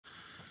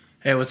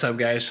Hey, what's up,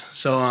 guys?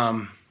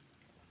 I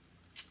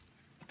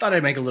thought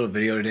I'd make a little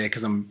video today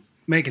because I'm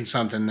making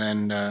something,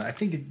 and I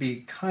think it'd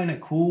be kind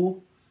of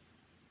cool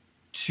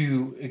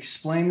to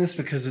explain this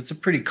because it's a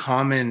pretty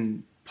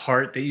common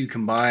part that you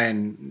can buy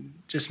and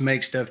just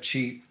make stuff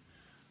cheap.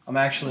 I'm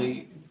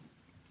actually,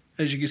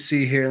 as you can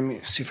see here, let me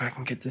see if I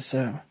can get this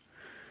out.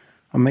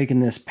 I'm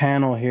making this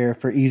panel here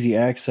for easy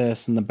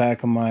access in the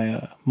back of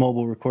my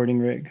mobile recording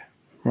rig,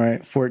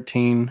 right?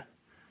 14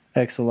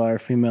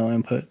 XLR female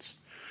inputs.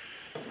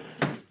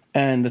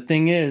 And the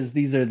thing is,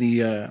 these are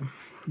the, let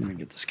me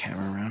get this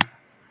camera around.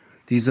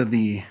 These are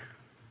the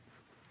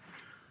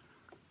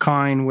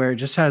kind where it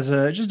just has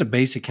just a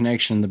basic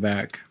connection in the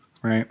back,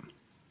 right?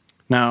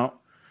 Now,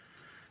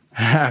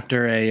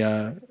 after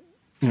a,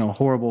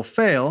 horrible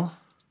fail,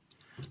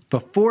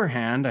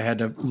 beforehand, I had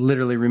to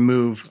literally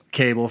remove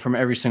cable from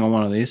every single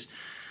one of these.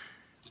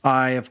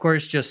 I, of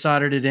course, just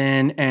soldered it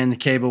in and the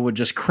cable would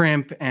just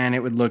crimp and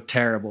it would look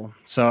terrible.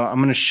 So I'm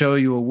going to show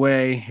you a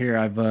way. Here,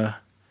 I've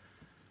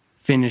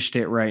finished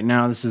it right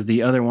now. This is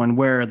the other one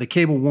where the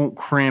cable won't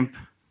crimp,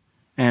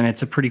 and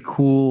it's a pretty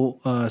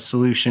cool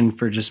solution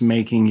for just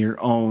making your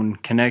own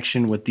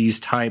connection with these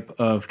type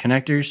of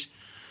connectors,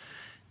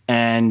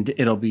 and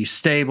it'll be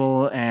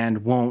stable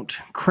and won't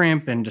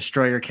crimp and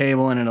destroy your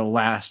cable, and it'll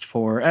last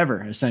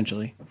forever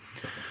essentially.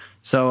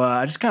 So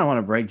I just kind of want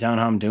to break down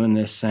how I'm doing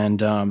this,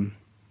 and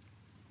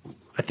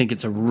I think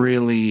it's a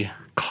really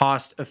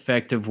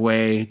cost-effective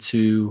way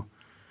to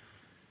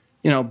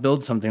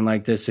build something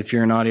like this. If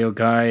you're an audio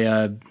guy,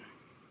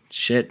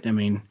 I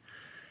mean,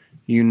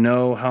 you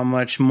know how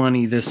much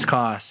money this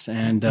costs,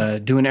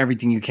 and doing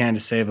everything you can to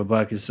save a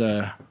buck is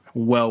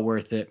well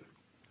worth it.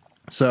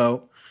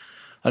 So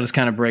I'll just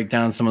kind of break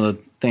down some of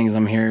the things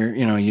I'm here,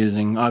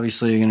 using.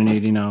 Obviously, you're gonna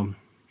need,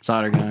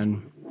 solder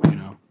gun,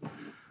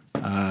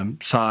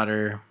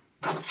 solder,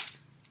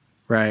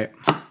 right?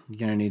 You're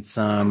gonna need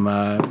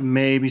some,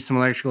 maybe some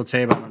electrical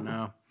tape. I don't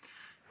know.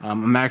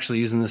 I'm actually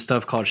using this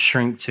stuff called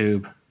shrink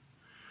tube.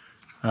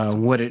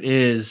 What it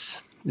is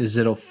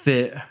it'll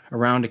fit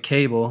around a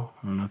cable.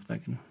 I don't know if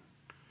that can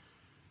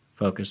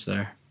focus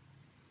there.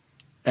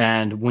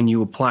 And when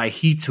you apply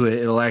heat to it,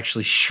 it'll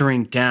actually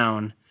shrink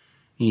down.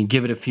 And you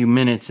give it a few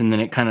minutes, and then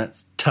it kind of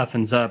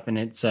toughens up, and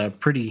it's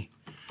pretty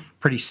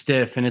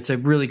stiff. And it's a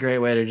really great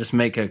way to just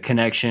make a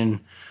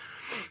connection,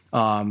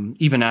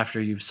 even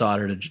after you've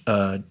soldered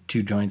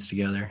two joints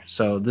together.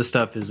 So this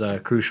stuff is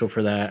crucial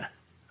for that.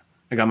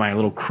 I got my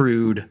little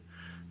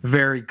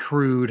very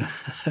crude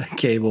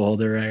cable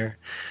holder right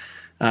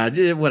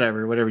here.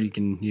 Whatever you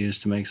can use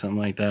to make something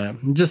like that.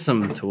 Just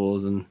some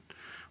tools and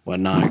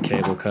whatnot.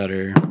 Cable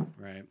cutter,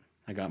 right?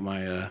 I got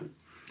my,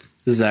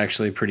 this is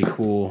actually a pretty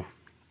cool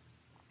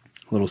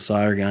little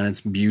solder gun.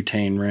 It's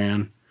butane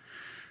ran.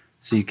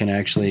 So you can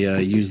actually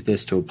use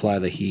this to apply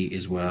the heat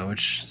as well,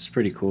 which is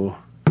pretty cool.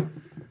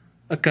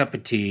 A cup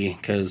of tea,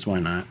 because why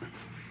not?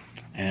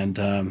 And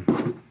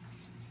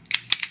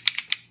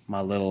my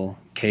little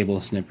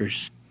cable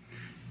snippers.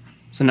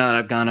 So now that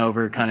I've gone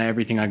over kind of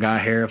everything I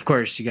got here, of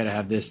course you got to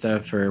have this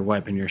stuff for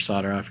wiping your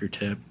solder off your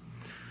tip.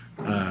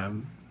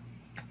 Can't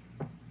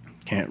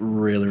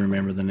really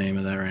remember the name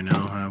of that right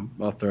now.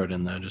 I'll throw it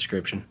in the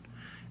description.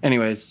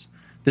 Anyways,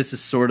 this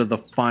is sort of the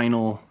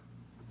final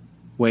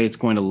way it's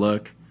going to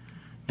look.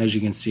 As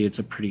you can see, it's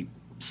a pretty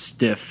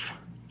stiff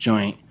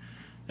joint.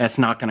 That's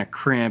not going to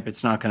crimp.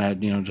 It's not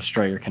going to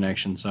destroy your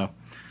connection. So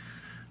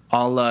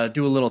I'll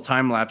do a little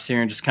time lapse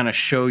here and just kind of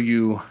show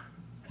you,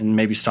 and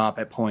maybe stop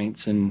at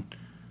points and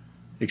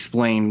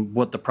explain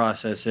what the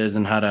process is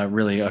and how to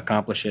really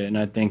accomplish it. And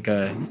I think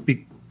it'd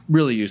be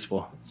really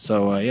useful.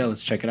 So yeah,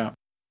 let's check it out.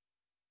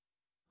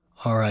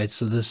 All right,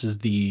 so this is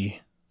the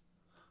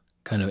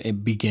kind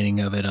of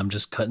beginning of it. I'm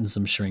just cutting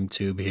some shrink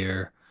tube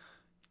here,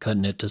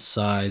 cutting it to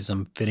size.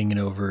 I'm fitting it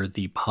over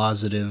the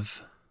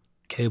positive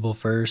cable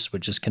first,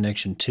 which is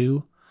connection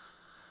 2.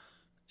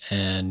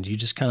 And you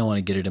just kind of want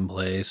to get it in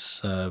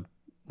place. I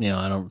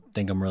don't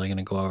think I'm really going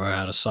to go over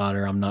how to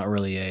solder. I'm not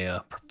really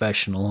a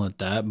professional at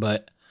that,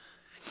 but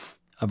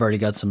I've already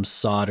got some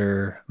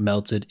solder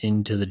melted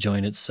into the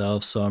joint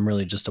itself, so I'm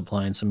really just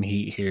applying some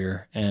heat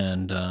here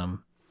and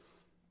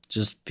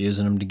just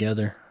fusing them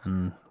together.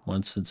 And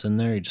once it's in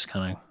there, you just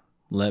kind of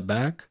let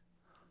back.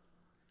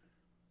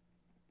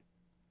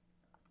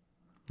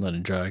 Let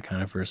it dry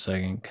kind of for a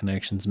second.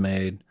 Connection's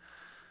made.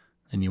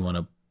 And you want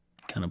to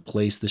kind of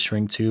place the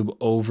shrink tube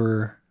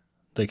over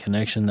the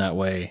connection. That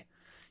way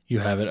you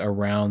have it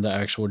around the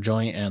actual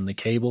joint and the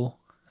cable,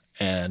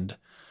 and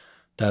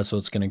that's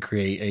what's going to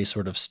create a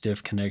sort of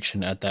stiff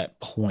connection at that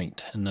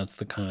point. And that's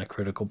the kind of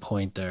critical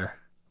point there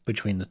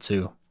between the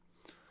two.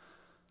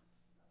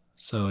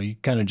 So you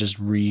kind of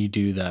just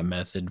redo that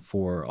method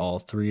for all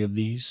 3 of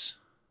these,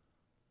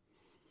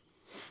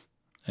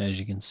 as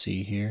you can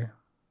see here.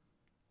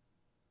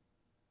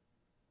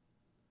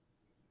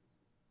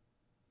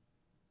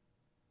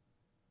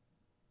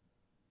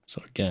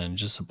 So again,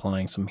 just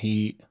applying some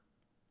heat.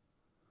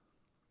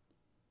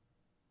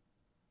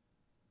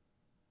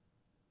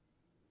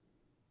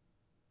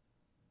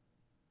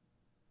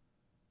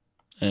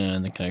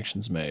 And the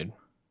connection's made.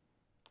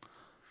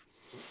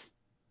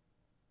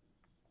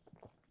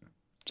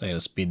 So I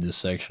gotta speed this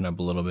section up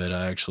a little bit.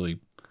 I actually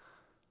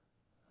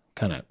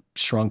kind of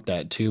shrunk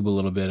that tube a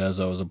little bit as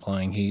I was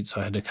applying heat,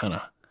 so I had to kind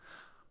of,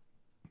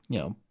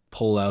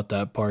 pull out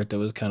that part that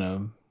was kind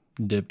of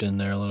dipped in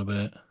there a little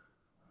bit.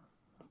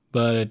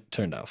 But it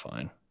turned out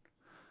fine.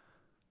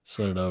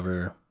 Slid it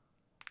over,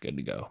 good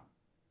to go.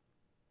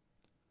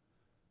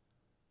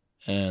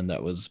 And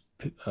that was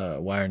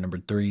wire number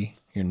 3,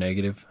 your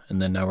negative.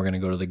 And then now we're going to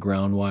go to the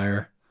ground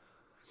wire,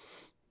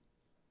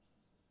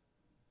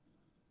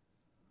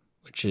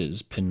 which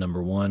is pin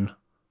number 1.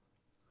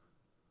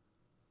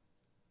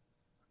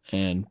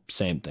 And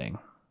same thing.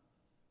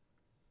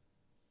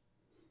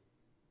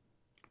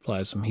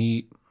 Apply some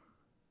heat.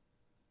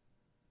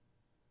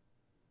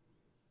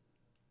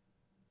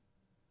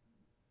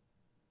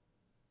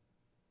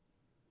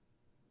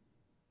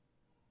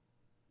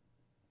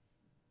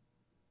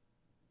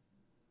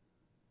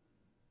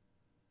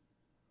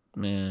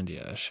 And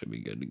yeah, should be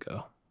good to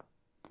go.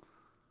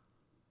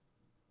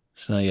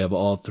 So now you have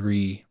all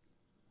 3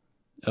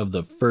 of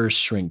the first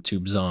shrink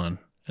tubes on,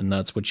 and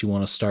that's what you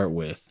want to start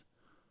with.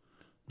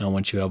 Now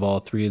once you have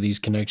all 3 of these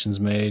connections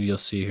made, you'll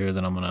see here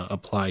that I'm going to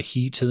apply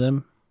heat to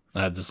them.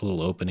 I have this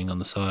little opening on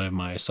the side of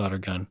my solder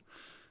gun,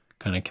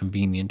 kind of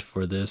convenient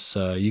for this.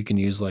 You can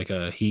use like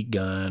a heat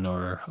gun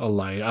or a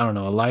light. I don't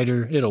know, a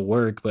lighter, it'll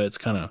work, but it's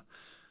kind of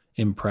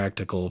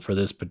impractical for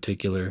this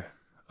particular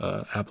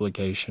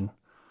application.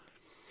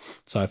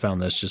 So I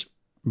found this just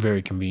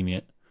very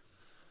convenient.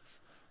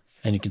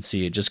 And you can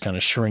see it just kind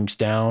of shrinks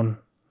down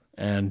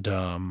and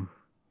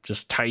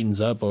just tightens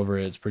up over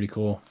it. It's pretty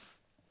cool.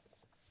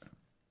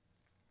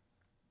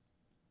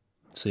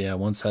 So yeah,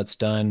 once that's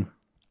done,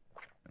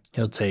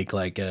 it'll take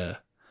like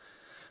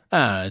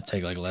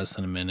less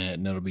than a minute,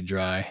 and it'll be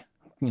dry.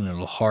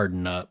 It'll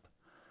harden up.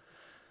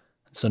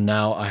 So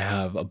now I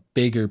have a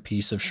bigger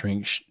piece of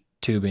shrink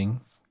tubing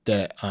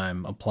that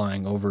I'm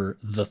applying over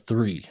the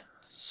 3.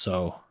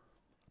 So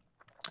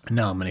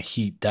now I'm going to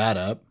heat that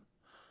up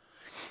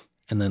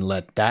and then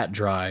let that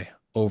dry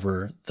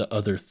over the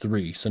other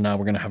 3. So now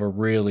we're going to have a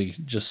really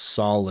just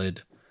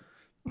solid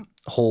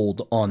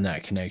hold on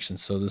that connection.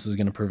 So this is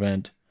going to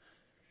prevent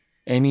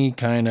any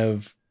kind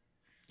of,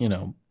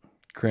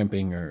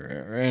 crimping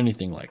or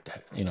anything like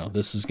that.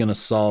 This is going to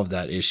solve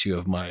that issue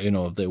of my,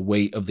 of the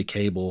weight of the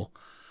cable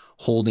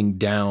holding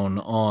down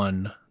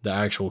on the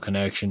actual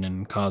connection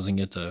and causing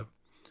it to,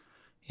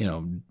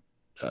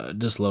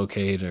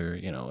 dislocate or,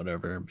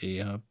 whatever, be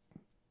a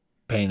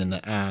pain in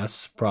the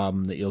ass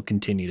problem that you'll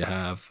continue to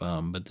have.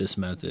 But this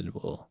method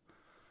will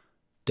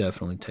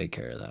definitely take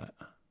care of that.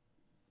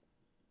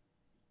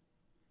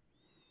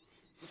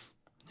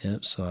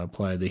 Yep, so I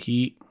applied the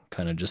heat,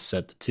 kind of just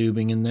set the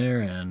tubing in there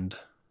and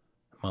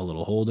my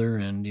little holder,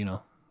 and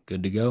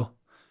good to go.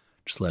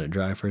 Just let it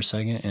dry for a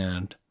second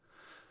and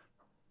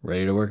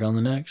ready to work on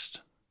the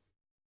next.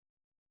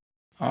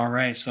 All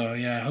right, so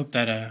yeah, I hope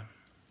that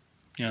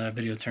that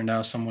video turned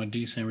out somewhat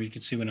decent where you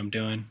could see what I'm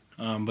doing.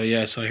 But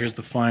yeah, so here's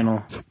the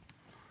final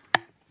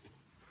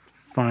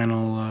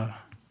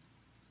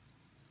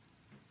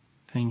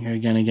thing here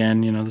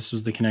again. This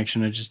was the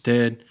connection I just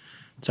did.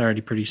 It's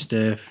already pretty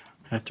stiff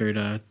after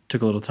it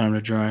took a little time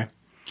to dry.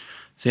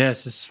 So yeah,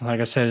 it's just,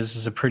 like I said, this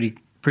is a pretty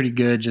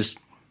good, just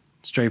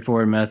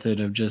straightforward method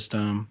of just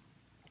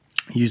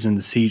using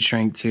this heat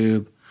shrink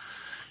tube,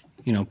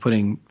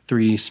 putting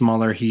 3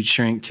 smaller heat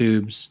shrink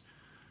tubes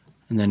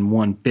and then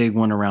 1 big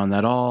one around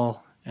that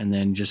all, and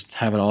then just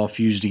have it all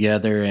fused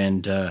together,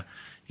 and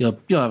you'll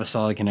have a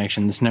solid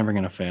connection. It's never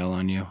going to fail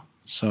on you.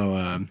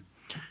 So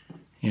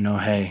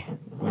hey,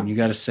 when you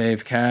got to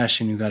save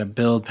cash and you got to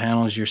build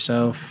panels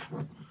yourself,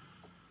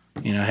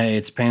 hey,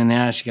 it's a pain in the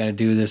ass. You got to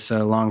do this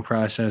long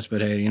process,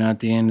 but hey, at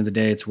the end of the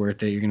day, it's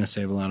worth it. You're going to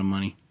save a lot of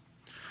money.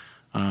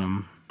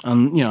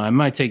 It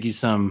might take you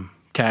some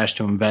cash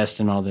to invest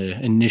in all the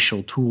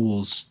initial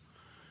tools,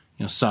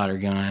 solder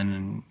gun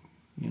and,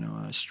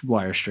 a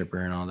wire stripper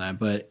and all that.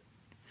 But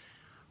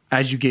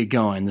as you get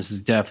going, this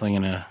is definitely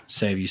going to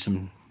save you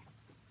some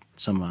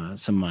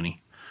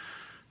money.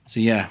 So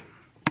yeah.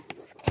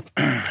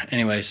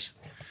 Anyways,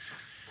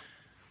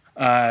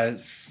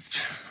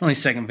 only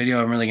second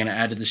video I'm really going to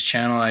add to this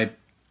channel. I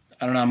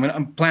don't know.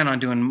 I'm planning on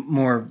doing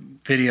more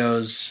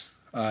videos,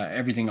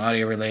 everything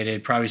audio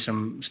related, probably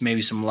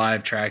maybe some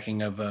live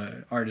tracking of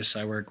artists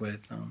I work with.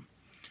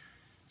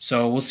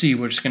 So we'll see.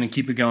 We're just going to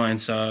keep it going.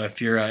 So if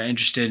you're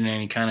interested in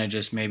any kind of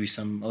just maybe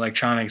some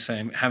electronics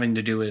having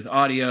to do with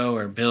audio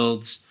or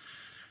builds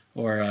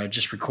or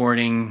just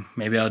recording,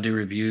 maybe I'll do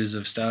reviews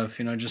of stuff.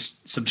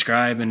 Just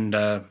subscribe and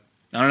I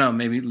don't know,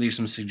 maybe leave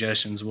some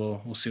suggestions.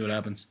 We'll see what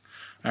happens.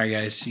 All right,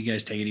 guys. You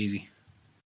guys take it easy.